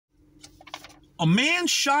A man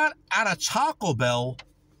shot at a Taco Bell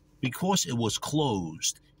because it was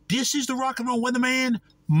closed. This is the Rock and Roll Weatherman.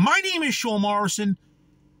 My name is Sean Morrison.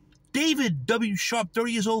 David W. Sharp,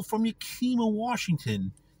 30 years old, from Yakima,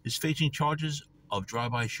 Washington, is facing charges of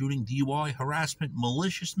drive-by shooting, DUI, harassment,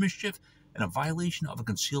 malicious mischief, and a violation of a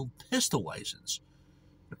concealed pistol license.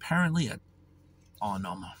 Apparently,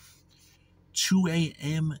 on 2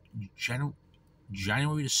 a.m.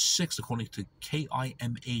 January the 6th, according to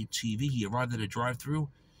KIMA TV, he arrived at a drive-thru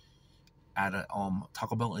at a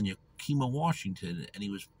Taco Bell in Yakima, Washington, and he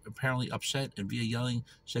was apparently upset and via yelling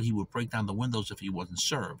said he would break down the windows if he wasn't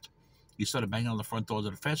served. He started banging on the front doors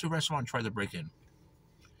of the fast food restaurant and tried to break in.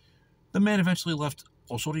 The man eventually left,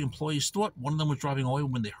 or so the employees thought. One of them was driving away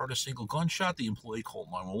when they heard a single gunshot. The employee called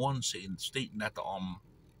 911, stating that the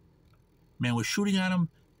man was shooting at him.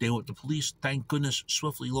 The police, thank goodness,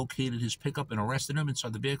 swiftly located his pickup and arrested him.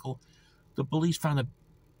 Inside the vehicle, the police found a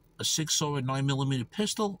 6-sauer 9mm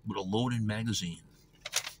pistol with a loaded magazine.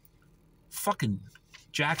 Fucking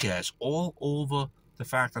jackass all over the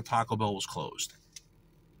fact that Taco Bell was closed.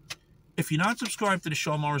 If you're not subscribed to the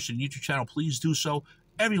Sean Morrison YouTube channel, please do so.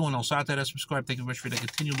 Everyone else out there that's subscribed, thank you very much for their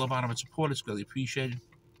continued love, honor, and support. It's greatly appreciated.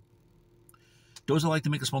 Those that like to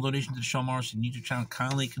make a small donation to the Sean Morrison YouTube channel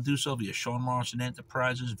kindly can do so via Sean Morrison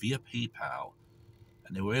Enterprises via PayPal.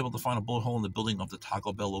 And they were able to find a bullet hole in the building of the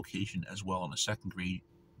Taco Bell location as well, on a second-degree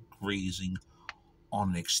grazing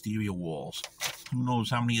on the exterior walls. Who knows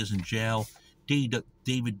how many years in jail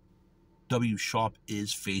David W. Sharp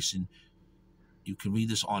is facing. You can read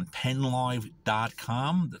this on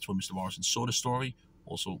PennLive.com. That's where Mr. Morrison saw the story.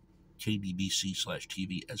 Also,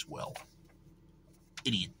 KDBC/TV as well.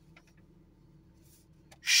 Idiot.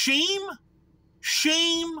 Shame,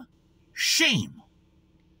 shame, shame.